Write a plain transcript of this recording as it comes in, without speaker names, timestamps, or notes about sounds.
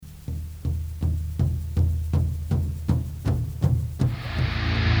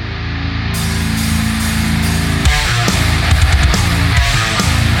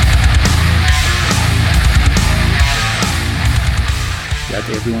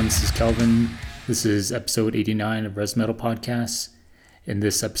everyone, this is Kelvin. This is episode 89 of Res Metal Podcasts. In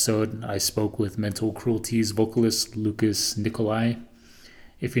this episode, I spoke with Mental Cruelty's vocalist Lucas Nicolai.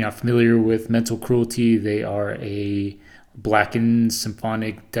 If you're not familiar with Mental Cruelty, they are a blackened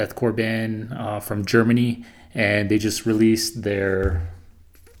symphonic deathcore band from Germany, and they just released their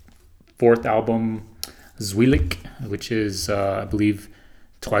fourth album, Zwielicht, which is, I believe,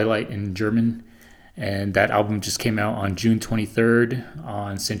 Twilight in German. And that album just came out on June 23rd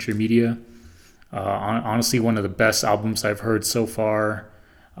on Century Media. Honestly, one of the best albums I've heard so far.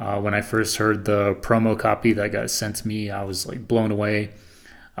 When I first heard the promo copy that got sent to me, I was like blown away.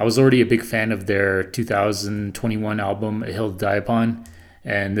 I was already a big fan of their 2021 album, A Hill to Die Upon,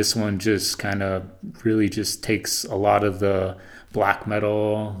 and this one just kind of really just takes a lot of the black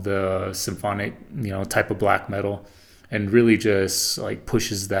metal, the symphonic, type of black metal, and really just like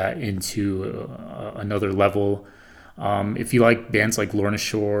pushes that into another level. If you like bands like Lorna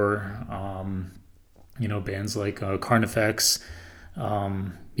Shore, bands like Carnifex,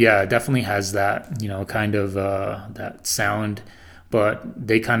 it definitely has that, kind of that sound, but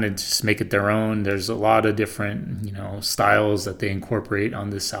they kind of just make it their own. There's a lot of different, styles that they incorporate on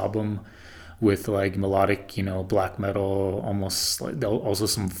this album with like melodic, black metal, almost like also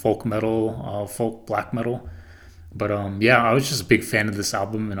some folk metal, folk black metal. But I was just a big fan of this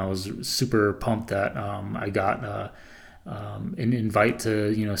album, and I was super pumped that I got an invite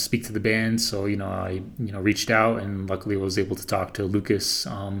to speak to the band. So I reached out, and luckily I was able to talk to Lucas.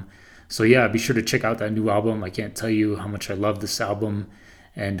 Be sure to check out that new album. I can't tell you how much I love this album,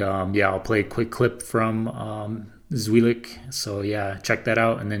 and I'll play a quick clip from Zwielicht. So check that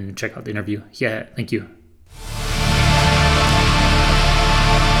out, and then check out the interview. Thank you.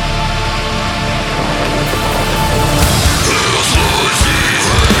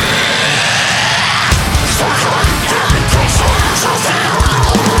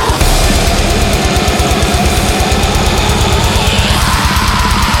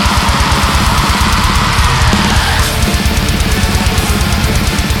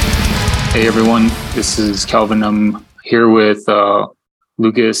 Hey everyone, this is Kelvin. I'm here with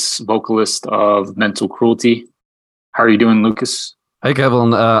Lucas, vocalist of Mental Cruelty. How are you doing, Lucas? Hey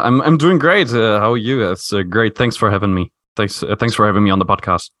Kevin, I'm doing great. How are you? It's great. Thanks for having me. Thanks for having me on the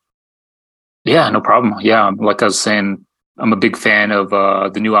podcast. Yeah, no problem. Yeah, like I was saying, I'm a big fan of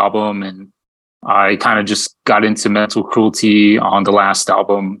the new album, and I kind of just got into Mental Cruelty on the last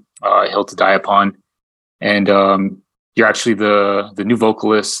album, Hill to Die Upon, and you're actually the new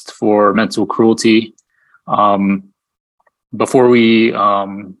vocalist for Mental Cruelty. Before we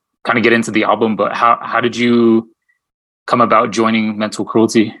kind of get into the album, but how did you come about joining Mental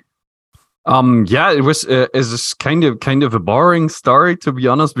Cruelty? It was is kind of a boring story, to be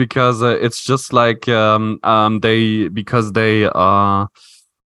honest, because it's just like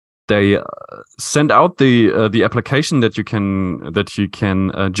they sent out the application that you can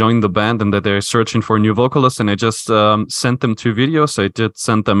join the band, and that they're searching for a new vocalist, and I just sent them 2 videos. I did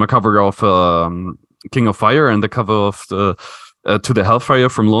send them a cover of King of Fire and the cover of To the Hellfire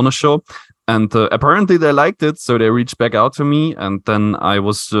from Lorna Shore, and apparently they liked it, so they reached back out to me, and then I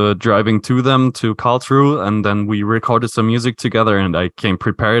was driving to them to Karlsruhe, and then we recorded some music together, and I came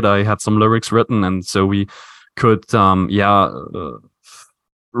prepared. I had some lyrics written, and so we could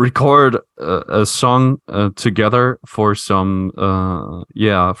record a song together for some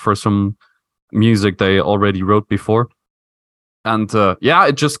music they already wrote before, and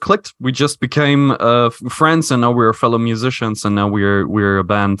it just clicked. We just became friends, and now we're fellow musicians, and now we're a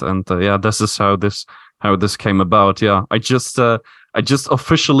band, and this is how this came about. I just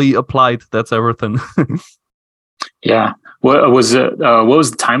officially applied. That's everything. What was it? What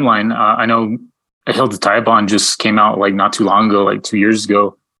was the timeline? I know A Hill to Die Upon just came out like not too long ago, like 2 years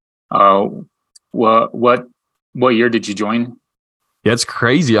ago. What year did you join? Yeah, it's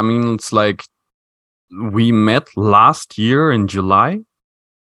crazy. I mean, it's like we met last year in July,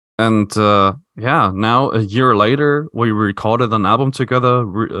 and now a year later we recorded an album together.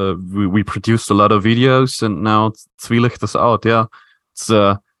 We produced a lot of videos, and now Zwielicht is out.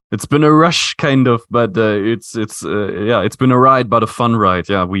 It's been a rush kind of, but it's been a ride, but a fun ride.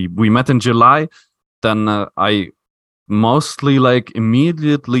 We met in July, then I mostly like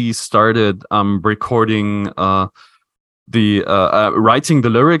immediately started recording writing the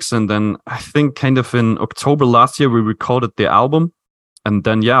lyrics, and then I think kind of in October last year we recorded the album, and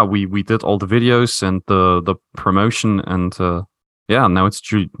then we did all the videos and the promotion, and now it's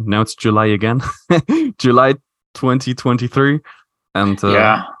July again. July 2023, and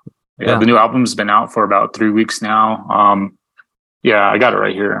the new album's been out for about 3 weeks now. I got it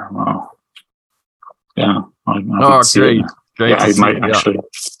right here. Great. Great Yeah, to I see. might actually.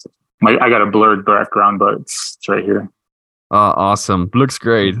 I got a blurred background, but it's right here. Awesome. Looks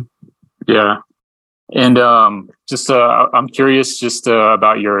great. Yeah. And just I'm curious just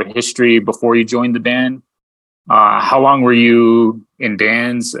about your history before you joined the band. How long were you in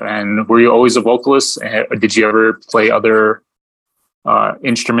bands, and were you always a vocalist? Did you ever play other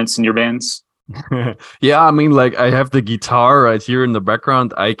instruments in your bands? Yeah, I mean, like, I have the guitar right here in the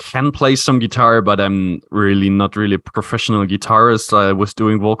background. I can play some guitar, but I'm really not really a professional guitarist. I was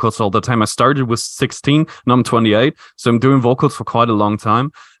doing vocals all the time. I started with 16, now I'm 28, so I'm doing vocals for quite a long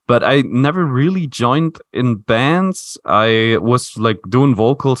time. But I never really joined in bands. I was like doing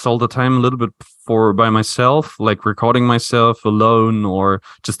vocals all the time, a little bit for by myself, like recording myself alone, or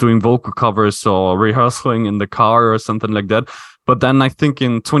just doing vocal covers or rehearsing in the car or something like that. But then I think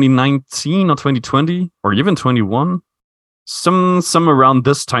in 2019 or 2020 or even 21, some around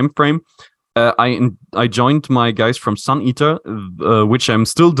this time frame, I joined my guys from Sun Eater, which I'm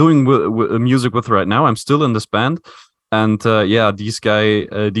still doing music with right now. I'm still in this band, and yeah, these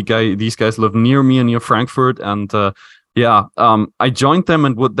guys live near me and near Frankfurt, and I joined them,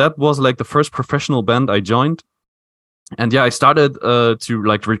 and that was like the first professional band I joined. And yeah, I started to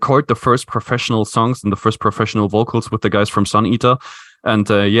like record the first professional songs and the first professional vocals with the guys from Sun Eater. And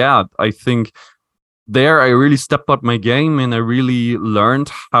I think there I really stepped up my game, and I really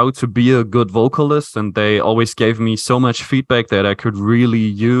learned how to be a good vocalist. And they always gave me so much feedback that I could really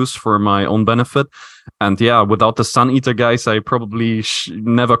use for my own benefit. And yeah, without the Sun Eater guys, I probably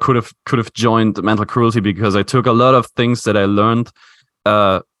never could have joined Mental Cruelty, because I took a lot of things that I learned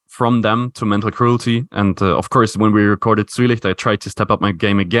from them to Mental Cruelty. And of course, when we recorded Zwielicht, I tried to step up my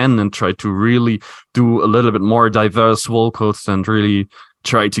game again and try to really do a little bit more diverse vocals and really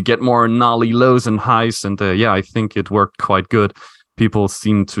try to get more gnarly lows and highs. And I think it worked quite good. People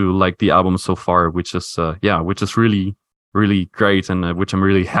seem to like the album so far, which is really, really great, and which I'm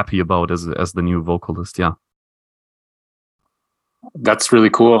really happy about as the new vocalist. Yeah, That's really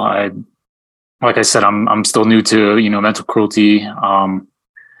cool. Like I said, I'm still new to Mental Cruelty.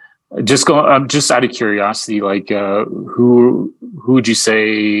 Just out of curiosity, like who would you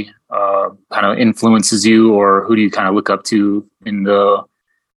say kind of influences you, or who do you kind of look up to in the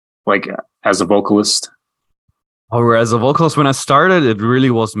like as a vocalist? or as a vocalist, when I started, it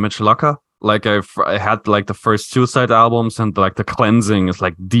really was Mitch Lucker. Like I had like the first Suicide albums, and like the Cleansing is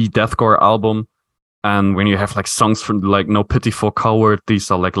like the deathcore album. And when you have like songs from like No Pity for Coward,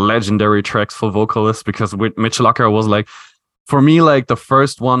 these are like legendary tracks for vocalists, because with Mitch Lucker was like, for me, like the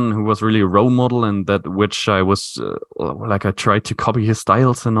first one who was really a role model, and that which I was like, I tried to copy his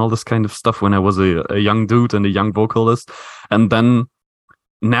styles and all this kind of stuff when I was a young dude and a young vocalist. And then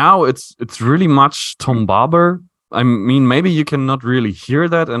now it's really much Tom Barber. I mean, maybe you cannot really hear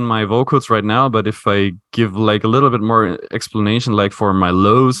that in my vocals right now, but if I give like a little bit more explanation, like for my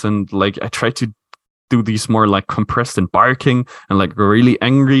lows, and like I try to do these more like compressed and barking and like really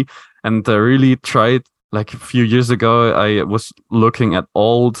angry, and I really tried. Like a few years ago, I was looking at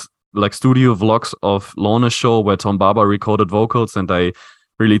old like studio vlogs of Lorna Show where Tom Barber recorded vocals, and I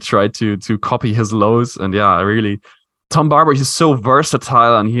really tried to copy his lows. And yeah, Tom Barber, he's so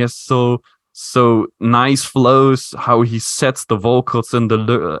versatile, and he has so nice flows, how he sets the vocals and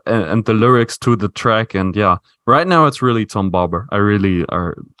the lyrics to the track. And yeah, right now it's really Tom Barber. I really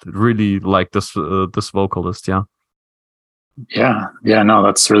like this vocalist. Yeah. Yeah, no,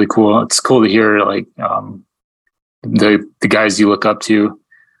 that's really cool. It's cool to hear like the guys you look up to.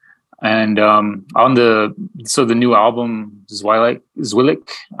 And on the new album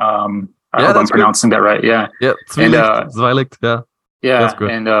Zwielicht, I hope I'm pronouncing that right. Yeah, Zwielicht, yeah, that's good.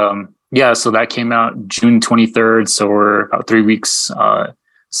 And so that came out June 23rd, so we're about 3 weeks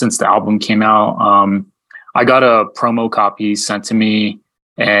since the album came out. I got a promo copy sent to me,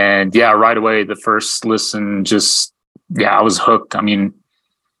 and yeah, right away the first listen, just I was hooked. I mean,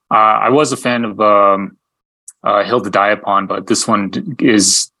 I was a fan of Hill to Die Upon, but this one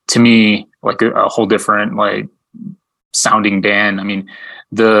is to me like a whole different like sounding band. I mean,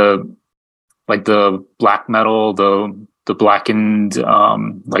 the black metal, the blackened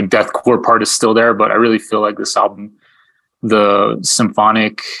like deathcore part is still there, but I really feel like this album, the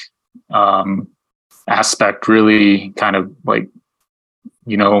symphonic aspect really kind of like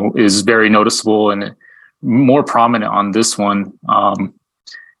is very noticeable and more prominent on this one.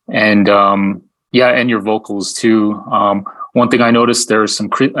 And your vocals too. One thing I noticed, there's some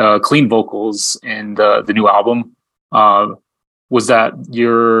clean vocals in the new album. Was that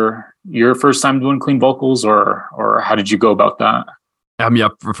your first time doing clean vocals, or how did you go about that? Yeah.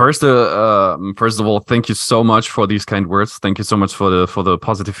 First of all, thank you so much for these kind words. Thank you so much for the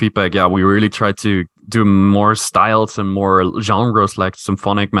positive feedback. Yeah, we really try to do more styles and more genres like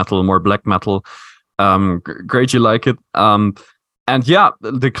symphonic metal, more black metal. Great, you like it. And yeah,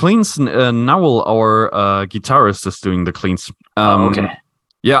 the cleans. Nowell, our guitarist, is doing the cleans. Okay.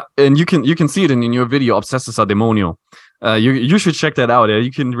 Yeah, and you can see it in your video, Obsessus a Demonio. You should check that out.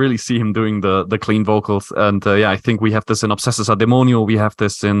 You can really see him doing the clean vocals, and I think we have this in Obsessus a Demonio. We have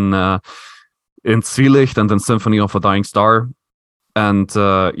this in Zwielicht and in Symphony of a Dying Star, and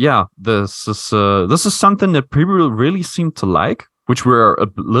this is something that people really seem to like, which we're a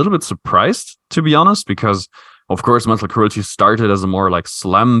little bit surprised, to be honest, because of course Mental Cruelty started as a more like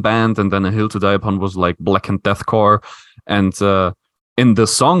slam band, and then A Hill to Die Upon was like black and deathcore, and in the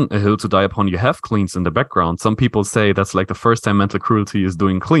song A Hill to Die Upon, you have cleans in the background. Some people say that's like the first time Mental Cruelty is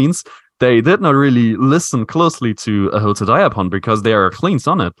doing cleans. They did not really listen closely to A Hill to Die Upon because there are cleans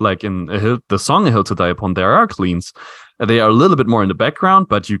on it. Like in the song A Hill to Die Upon, there are cleans. They are a little bit more in the background,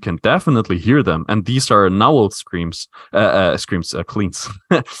 but you can definitely hear them. And these are Nowell's cleans. These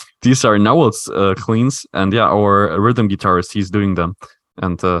are Nowell's cleans. And yeah, our rhythm guitarist, he's doing them.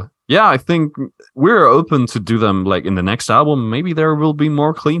 And I think we're open to do them like in the next album. Maybe there will be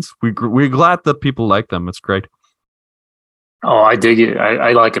more cleans. We're glad that people like them. It's great. Oh, I dig it.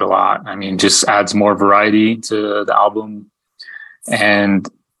 I like it a lot. I mean, just adds more variety to the album. And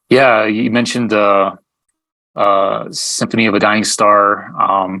yeah, you mentioned Symphony of a Dying Star.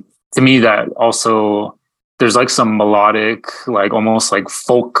 To me, that also, there's like some melodic, like almost like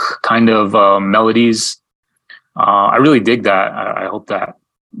folk kind of melodies. I really dig that. I hope that,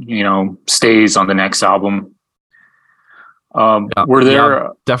 stays on the next album. Were there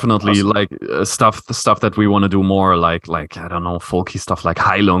definitely like stuff that we want to do more, like I don't know, folky stuff like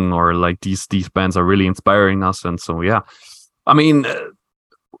Heilung, or like these bands are really inspiring us. And so I mean,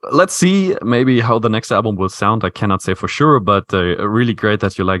 let's see maybe how the next album will sound. I cannot say for sure, but really great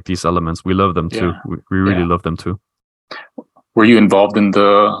that you like these elements. We love them too. We really love them too. Were you involved in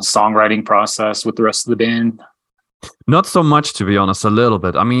the songwriting process with the rest of the band? Not so much, to be honest. A little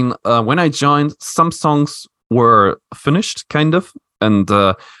bit. I mean, when I joined, some songs were finished, kind of, and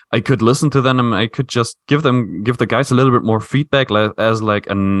I could listen to them, and I could just give the guys a little bit more feedback, as like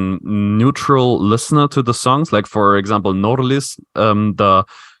a neutral listener to the songs. Like for example, Norlis,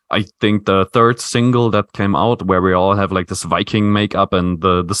 I think the third single that came out, where we all have like this Viking makeup, and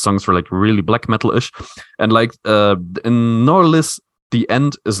the songs were like really black metal-ish, and like in Norlis, the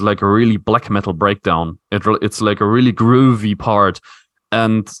end is like a really black metal breakdown. It's like a really groovy part.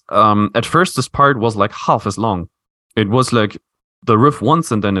 And at first, this part was like half as long. It was like the riff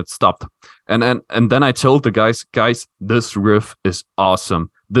once, and then it stopped. And then I told the guys, this riff is awesome.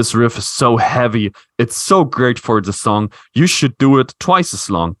 This riff is so heavy. It's so great for the song. You should do it twice as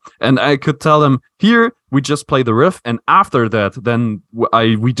long. And I could tell them, here we just play the riff, and after that, then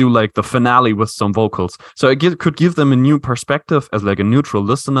we do like the finale with some vocals. So I could give them a new perspective as like a neutral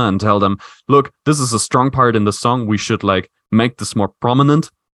listener, and tell them, look, this is a strong part in the song. We should like make this more prominent,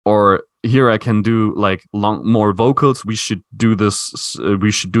 or here I can do like more vocals. We should do this.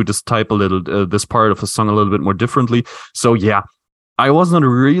 We should do this type a little, this part of the song a little bit more differently. So yeah, I wasn't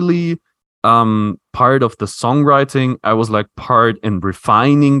really part of the songwriting. I was like part in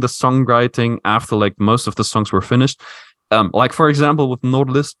refining the songwriting after like most of the songs were finished. Like for example with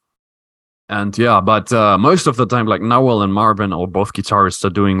Nordlist. And but most of the time, like Nowell and Marvin, or both guitarists, are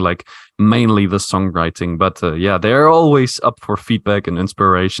doing like mainly the songwriting. But they're always up for feedback and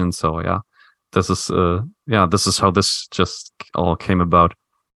inspiration. So this is how this just all came about.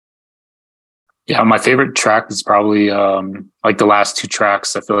 Yeah, my favorite track is probably like the last two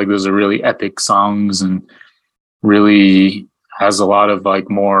tracks. I feel like those are really epic songs, and really has a lot of like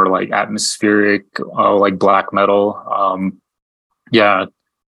more like atmospheric, like black metal.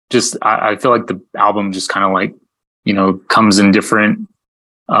 Just I feel like the album just kind of like, comes in different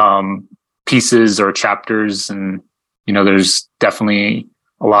pieces or chapters, and there's definitely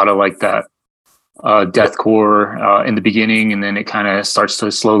a lot of like that deathcore in the beginning, and then it kind of starts to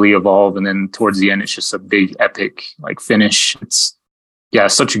slowly evolve, and then towards the end it's just a big epic like finish. It's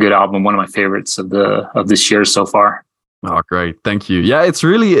such a good album, one of my favorites of this year so far. Oh, great. Thank you. Yeah, it's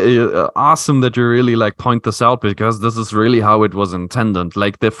really awesome that you really like point this out, because this is really how it was intended.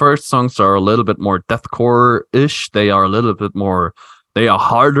 Like the first songs are a little bit more deathcore-ish. They are a little bit more, they are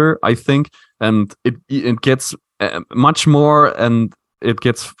harder, I think. And it gets much more, and it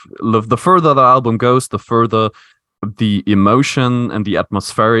gets, the further the album goes, the further the emotion and the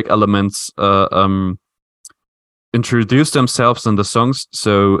atmospheric elements introduce themselves in the songs.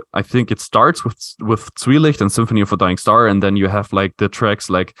 So I think it starts with Zwielicht and Symphony of a Dying Star, and then you have like the tracks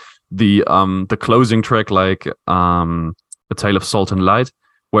like the closing track like A Tale of Salt and Light,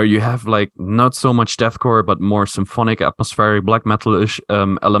 where you have like not so much deathcore but more symphonic, atmospheric, black metal-ish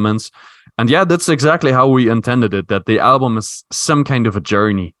elements. And yeah, that's exactly how we intended it, that the album is some kind of a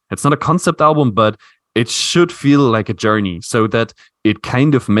journey. It's not a concept album, but it should feel like a journey, so that it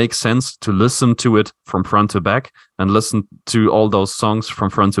kind of makes sense to listen to it from front to back and listen to all those songs from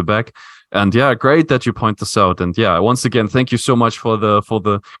front to back. And yeah, great that you point this out. And yeah, once again, thank you so much for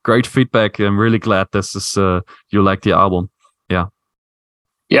the great feedback. I'm really glad this is you like the album. Yeah.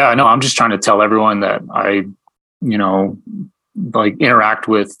 Yeah, no, I'm just trying to tell everyone that I, like interact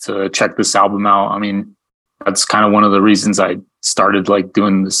with to check this album out. I mean, that's kind of one of the reasons I started like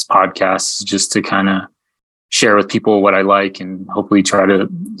doing this podcast, just to kind of share with people what I like and hopefully try to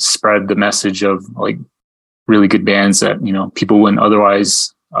spread the message of like really good bands that, people wouldn't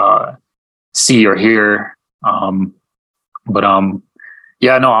otherwise see or hear. Yeah,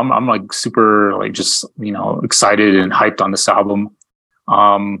 no, I'm like super like just, excited and hyped on this album.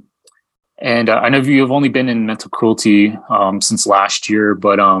 And I know you've only been in Mental Cruelty since last year,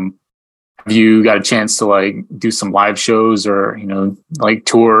 but have you got a chance to like do some live shows or, like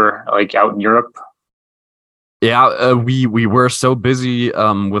tour like out in Europe? Yeah, we were so busy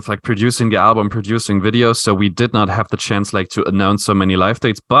with like producing the album, producing videos, so we did not have the chance like to announce so many live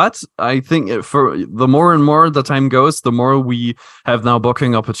dates. But I think for the more and more the time goes, the more we have now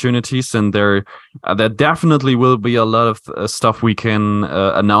booking opportunities, and there definitely will be a lot of stuff we can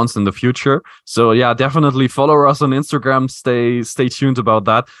announce in the future. So yeah, definitely follow us on Instagram. Stay tuned about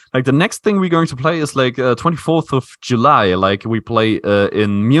that. Like the next thing we're going to play is like 24th of July. Like we play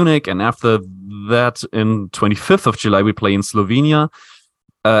in Munich, and after that in 25th of July we play in Slovenia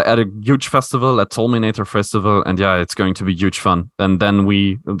at a huge festival, at Tolminator Festival, and yeah, it's going to be huge fun. And then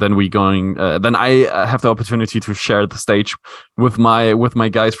I have the opportunity to share the stage with my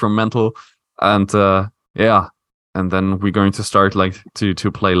guys from Mental, and yeah, and then we're going to start like to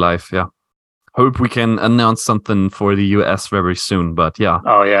play live. Yeah, hope we can announce something for the US very soon. But yeah.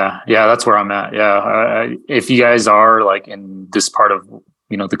 Oh yeah, that's where I'm at. Yeah, if you guys are like in this part of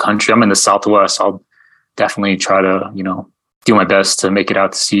the country, I'm in the Southwest, I'll definitely try to do my best to make it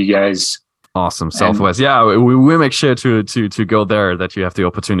out to see you guys. Awesome. Southwest. Yeah, we make sure to go there, that you have the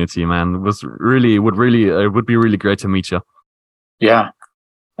opportunity, man. It would be really great to meet you. Yeah.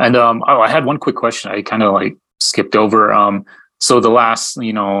 And I had one quick question I kind of like skipped over. So the last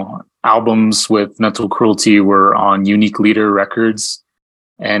albums with Mental Cruelty were on Unique Leader Records,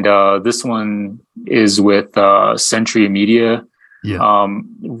 and this one is with Century Media. Yeah.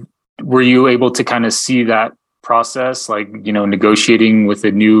 Were you able to kind of see that process, like, negotiating with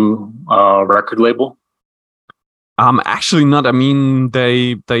a new record label? Actually not. I mean,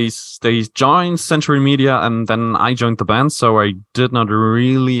 they joined Century Media, and then I joined the band, so I did not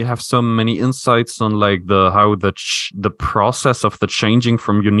really have so many insights on like how the process of the changing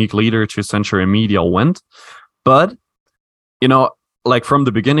from Unique Leader to Century Media went. But like from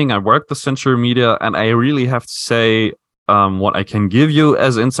the beginning, I worked with Century Media, and I really have to say, what I can give you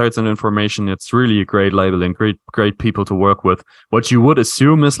as insights and information, it's really a great label and great people to work with. What you would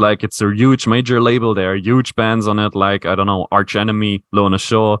assume is like it's a huge major label. There are huge bands on it, like, I don't know, Arch Enemy, Lorna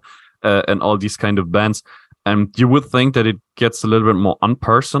Shore, and all these kind of bands. And you would think that it gets a little bit more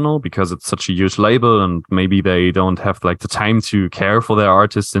unpersonal because it's such a huge label, and maybe they don't have like the time to care for their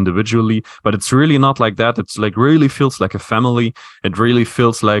artists individually. But it's really not like that. It's like really feels like a family. It really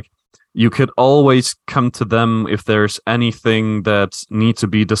feels like you could always come to them if there's anything that needs to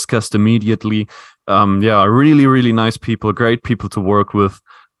be discussed immediately. Yeah, really, really nice people, great people to work with.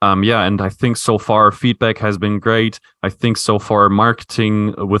 Yeah, and I think so far feedback has been great. I think so far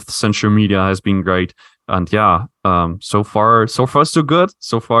marketing with Century Media has been great. And yeah, so far so good.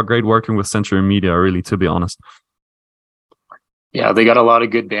 So far great working with Century Media, really, to be honest. Yeah, they got a lot of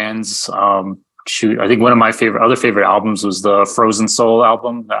good bands. I think one of my other favorite albums was the Frozen Soul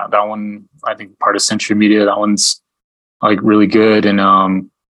album. That one, I think, part of Century Media. That one's like really good. And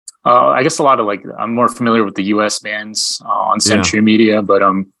I guess a lot of like, I'm more familiar with the US bands on Century Media, but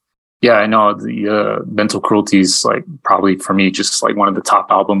yeah, I know the Mental Cruelty is like probably for me just like one of the top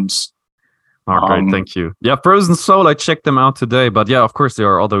albums. Oh, great, thank you. Yeah, Frozen Soul, I checked them out today, but yeah, of course there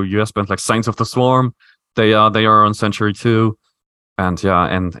are other US bands like Signs of the Swarm. They are on Century too, and yeah,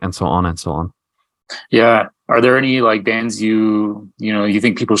 and so on and so on. Yeah. Are there any like bands you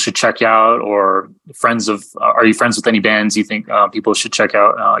think people should check out, or are you friends with any bands you think people should check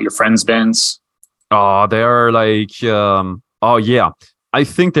out, your friends' bands? Oh, they are like, oh yeah. I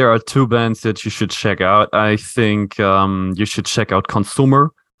think there are two bands that you should check out. I think you should check out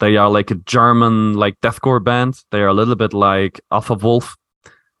Consumer. They are like a German like deathcore band. They are a little bit like Alpha Wolf.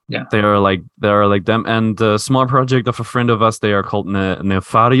 Yeah. They are like them. And the small project of a friend of us, they are called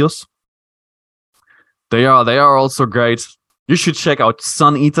Nefarious. They are also great. You should check out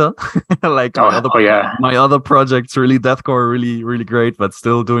Sun Eater. Like my other projects, really deathcore, really, really great, but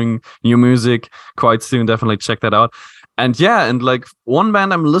still doing new music quite soon. Definitely check that out. And yeah, and like one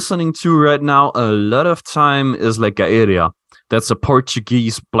band I'm listening to right now a lot of time is like Gaeria. That's a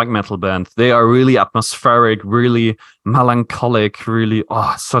Portuguese black metal band. They are really atmospheric, really melancholic, really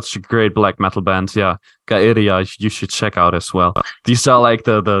such a great black metal band. Yeah, Gaeria, you should check out as well. These are like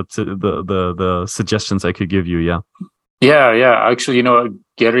the suggestions I could give you. Yeah. Yeah. Actually,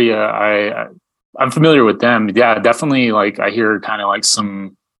 Gaeria, I'm familiar with them. Yeah, definitely. Like I hear kind of like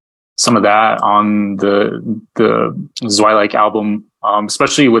some of that on the Zweilach album,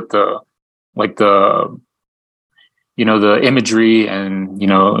 especially with the the imagery, and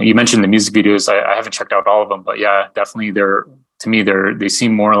you mentioned the music videos. I haven't checked out all of them, but yeah, definitely they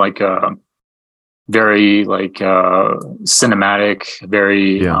seem more like a very like cinematic,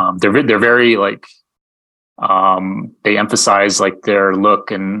 very they're very like they emphasize like their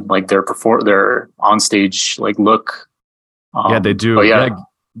look and like their onstage like look. Yeah, they do. But yeah.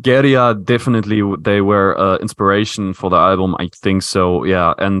 Gaeria definitely they were inspiration for the album, I think so.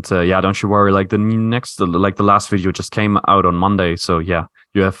 Yeah, and don't you worry. Like the next, like the last video just came out on Monday, so yeah,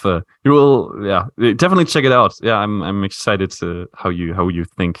 you will definitely check it out. Yeah, I'm excited to how you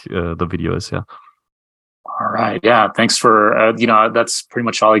think the video is. Yeah. All right. Yeah. Thanks for that's pretty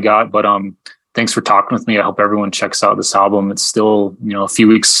much all I got. But thanks for talking with me. I hope everyone checks out this album. It's still a few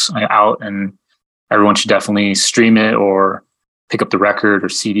weeks out, and everyone should definitely stream it or pick up the record or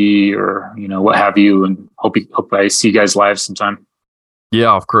CD or what have you, and hope I see you guys live sometime.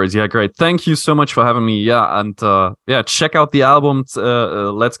 Yeah, of course. Yeah, great. Thank you so much for having me. Yeah, and check out the album.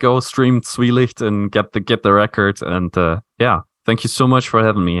 Let's go stream Zwielicht and get the record. And thank you so much for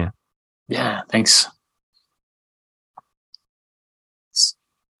having me. Yeah, thanks.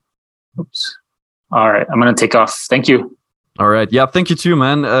 Oops. All right, I'm gonna take off. Thank you. All right. Yeah, thank you too,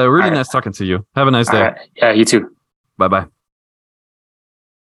 man. Really nice talking to you. Have a nice day. Right. Yeah, you too. Bye-bye.